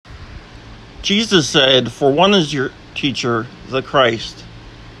Jesus said, "For one is your teacher, the Christ.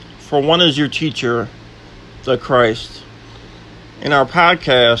 For one is your teacher, the Christ." In our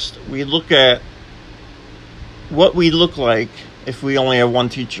podcast, we look at what we look like if we only have one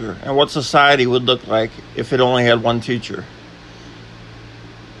teacher, and what society would look like if it only had one teacher.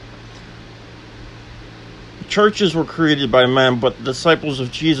 Churches were created by men, but the disciples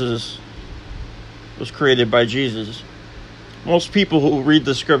of Jesus was created by Jesus. Most people who read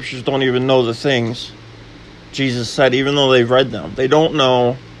the scriptures don't even know the things Jesus said, even though they've read them. They don't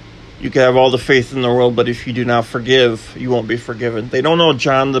know you can have all the faith in the world, but if you do not forgive, you won't be forgiven. They don't know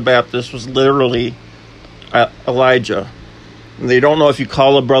John the Baptist was literally Elijah. And they don't know if you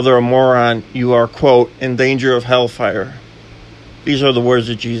call a brother a moron, you are, quote, in danger of hellfire. These are the words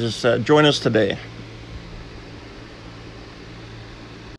that Jesus said. Join us today.